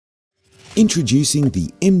Introducing the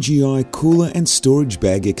MGI Cooler and Storage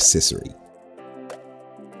Bag Accessory.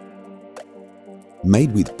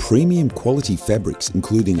 Made with premium quality fabrics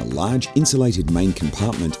including a large insulated main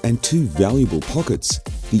compartment and two valuable pockets,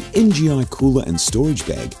 the MGI Cooler and Storage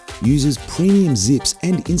Bag uses premium zips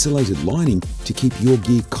and insulated lining to keep your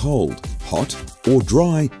gear cold, hot or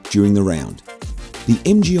dry during the round. The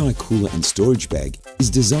MGI Cooler and Storage Bag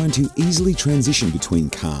is designed to easily transition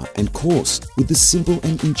between car and course with the simple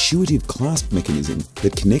and intuitive clasp mechanism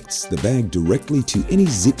that connects the bag directly to any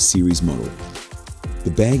Zip series model.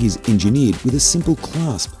 The bag is engineered with a simple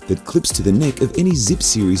clasp that clips to the neck of any Zip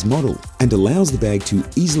series model and allows the bag to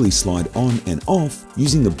easily slide on and off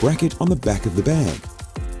using the bracket on the back of the bag.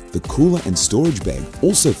 The Cooler and Storage Bag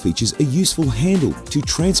also features a useful handle to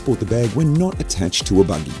transport the bag when not attached to a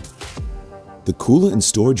buggy. The Cooler and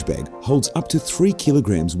Storage Bag holds up to 3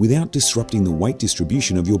 kilograms without disrupting the weight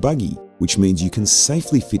distribution of your buggy, which means you can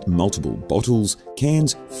safely fit multiple bottles,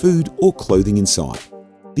 cans, food or clothing inside.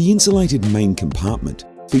 The insulated main compartment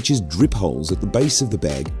features drip holes at the base of the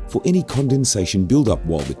bag for any condensation buildup,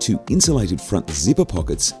 while the two insulated front zipper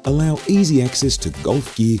pockets allow easy access to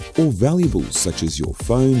golf gear or valuables such as your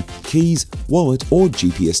phone, keys, wallet or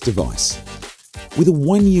GPS device. With a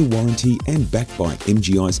 1-year warranty and backed by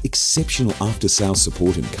MGI's exceptional after-sales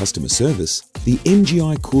support and customer service, the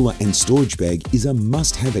MGI Cooler and Storage Bag is a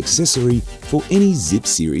must-have accessory for any Zip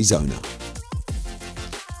series owner.